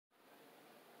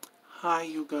Hi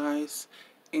you guys,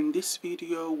 in this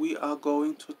video we are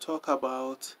going to talk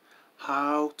about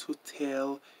how to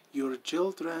tell your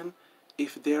children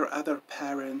if their other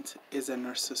parent is a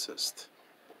narcissist.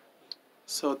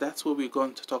 So that's what we're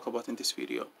going to talk about in this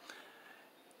video.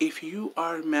 If you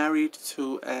are married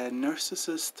to a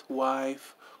narcissist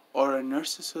wife or a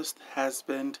narcissist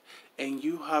husband and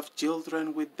you have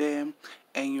children with them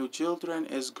and your children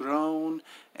is grown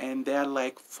and they're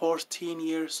like 14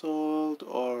 years old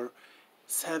or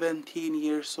 17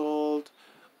 years old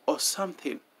or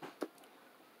something,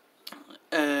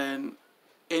 and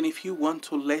if you want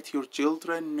to let your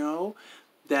children know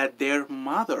that their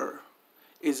mother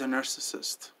is a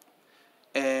narcissist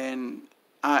and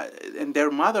and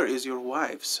their mother is your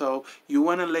wife, so you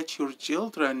want to let your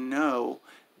children know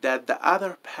that the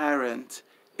other parent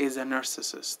is a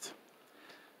narcissist,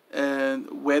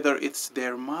 and whether it's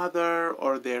their mother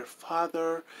or their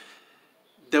father,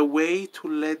 the way to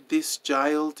let this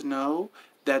child know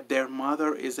that their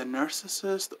mother is a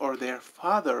narcissist or their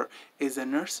father is a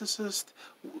narcissist,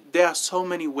 there are so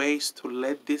many ways to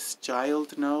let this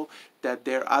child know that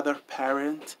their other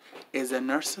parent is a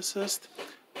narcissist.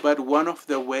 But one of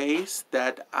the ways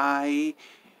that I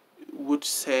would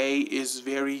say is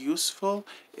very useful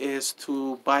is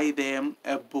to buy them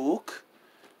a book,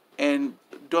 and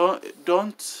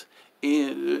don't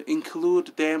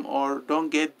include them or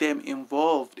don't get them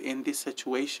involved in this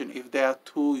situation if they are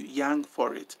too young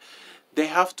for it. They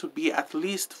have to be at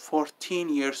least 14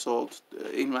 years old,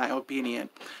 in my opinion.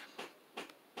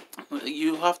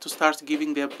 You have to start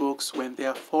giving them books when they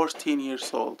are 14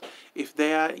 years old. If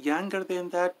they are younger than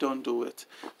that, don't do it.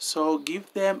 So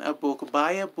give them a book,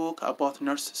 buy a book about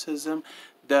narcissism,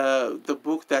 the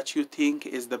book that you think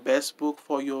is the best book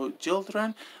for your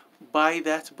children. Buy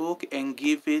that book and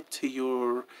give it to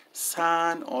your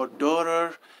son or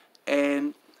daughter,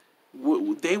 and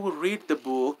they will read the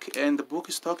book, and the book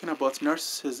is talking about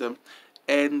narcissism,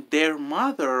 and their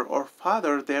mother or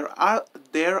father, their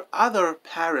other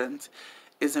parent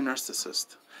is a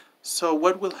narcissist. So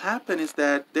what will happen is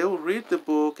that they will read the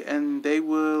book and they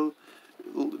will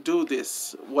do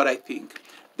this, what I think.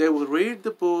 They will read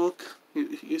the book.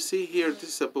 You see here, this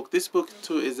is a book. This book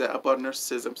too is about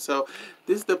narcissism. So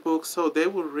this is the book. So they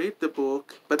will read the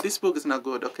book, but this book is not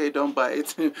good. Okay, don't buy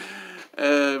it.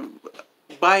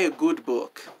 Buy a good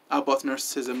book about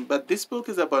narcissism. But this book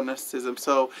is about narcissism.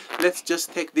 So let's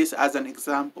just take this as an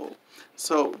example.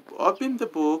 So open the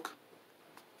book.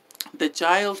 The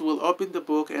child will open the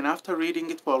book, and after reading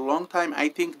it for a long time, I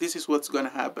think this is what's going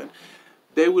to happen.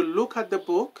 They will look at the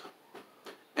book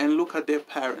and look at their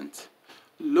parent.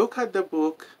 Look at the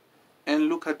book and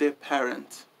look at their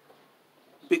parent.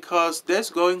 Because there's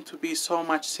going to be so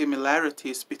much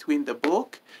similarities between the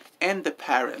book and the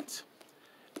parent.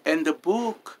 And the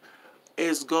book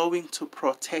is going to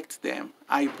protect them,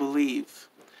 I believe.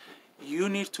 You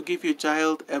need to give your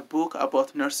child a book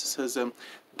about narcissism.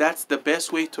 That's the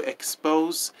best way to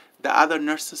expose the other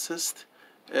narcissist,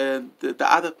 the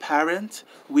other parent,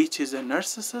 which is a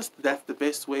narcissist. That's the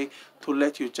best way to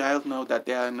let your child know that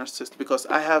they are a narcissist. Because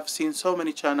I have seen so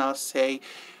many channels say,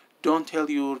 don't tell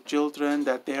your children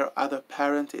that their other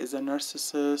parent is a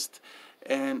narcissist.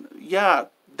 And yeah,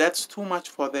 that's too much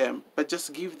for them. But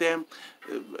just give them,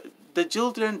 the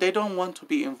children, they don't want to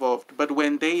be involved. But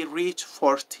when they reach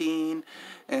 14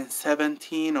 and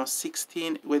 17 or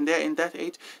 16, when they're in that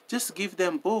age, just give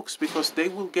them books, because they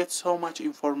will get so much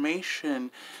information,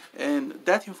 and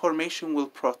that information will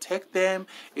protect them.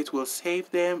 It will save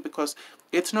them, because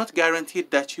it's not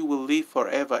guaranteed that you will live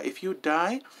forever. If you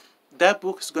die, that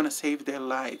book is going to save their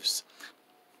lives.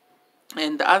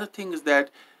 And the other thing is that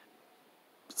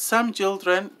some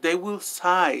children, they will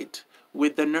side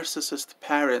with the narcissist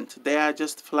parent. They are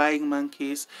just flying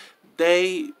monkeys.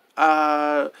 They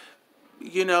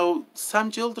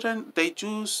some children, they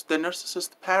choose the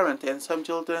narcissist parent, and some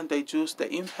children, they choose the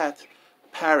empath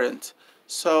parent.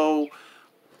 So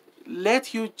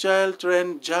let your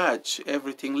children judge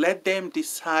everything. Let them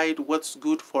decide what's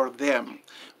good for them.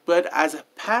 But as a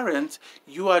parent,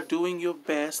 you are doing your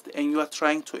best, and you are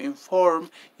trying to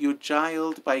inform your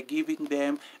child by giving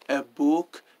them a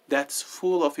book that's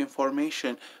full of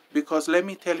information. Because let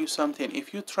me tell you something,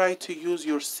 if you try to use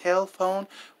your cell phone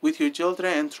with your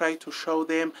children and try to show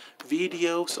them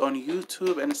videos on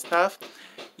YouTube and stuff,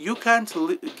 you can't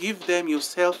give them your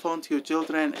cell phone to your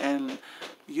children and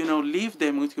leave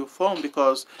them with your phone,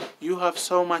 because you have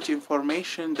so much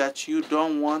information that you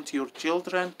don't want your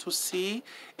children to see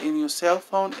in your cell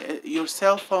phone. Your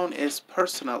cell phone is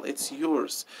personal, it's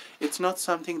yours. It's not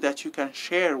something that you can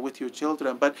share with your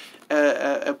children. But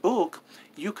a book,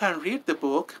 you can read the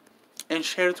book and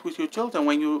share it with your children.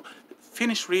 When you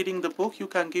finish reading the book, you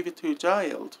can give it to your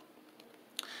child.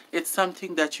 It's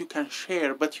something that you can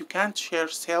share, but you can't share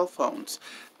cell phones.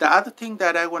 The other thing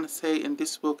that I want to say in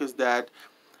this book is that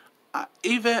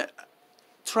even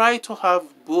try to have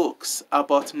books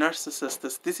about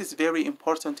narcissists. This is very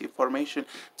important information.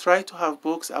 Try to have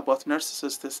books about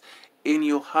narcissists in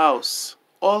your house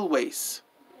always.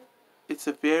 It's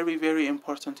a very, very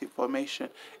important information.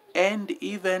 And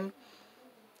even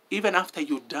after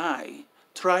you die,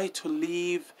 try to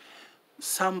leave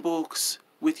some books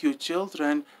with your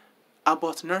children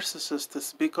about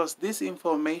narcissists, because this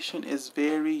information is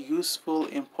very useful,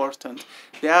 important.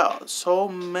 There are so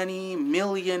many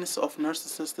millions of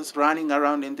narcissists running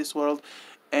around in this world,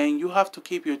 and you have to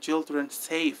keep your children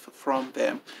safe from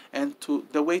them. And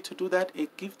the way to do that is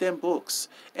give them books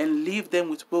and leave them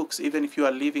with books, even if you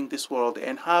are leaving this world,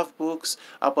 and have books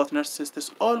about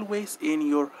narcissists always in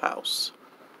your house.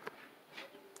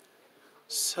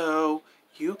 So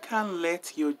you can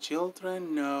let your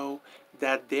children know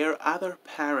that their other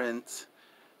parent,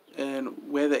 and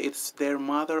whether it's their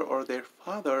mother or their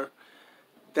father,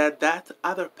 that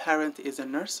other parent is a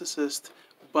narcissist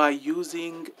by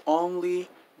using only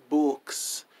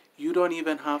books. You don't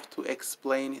even have to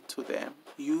explain it to them.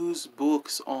 Use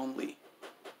books only.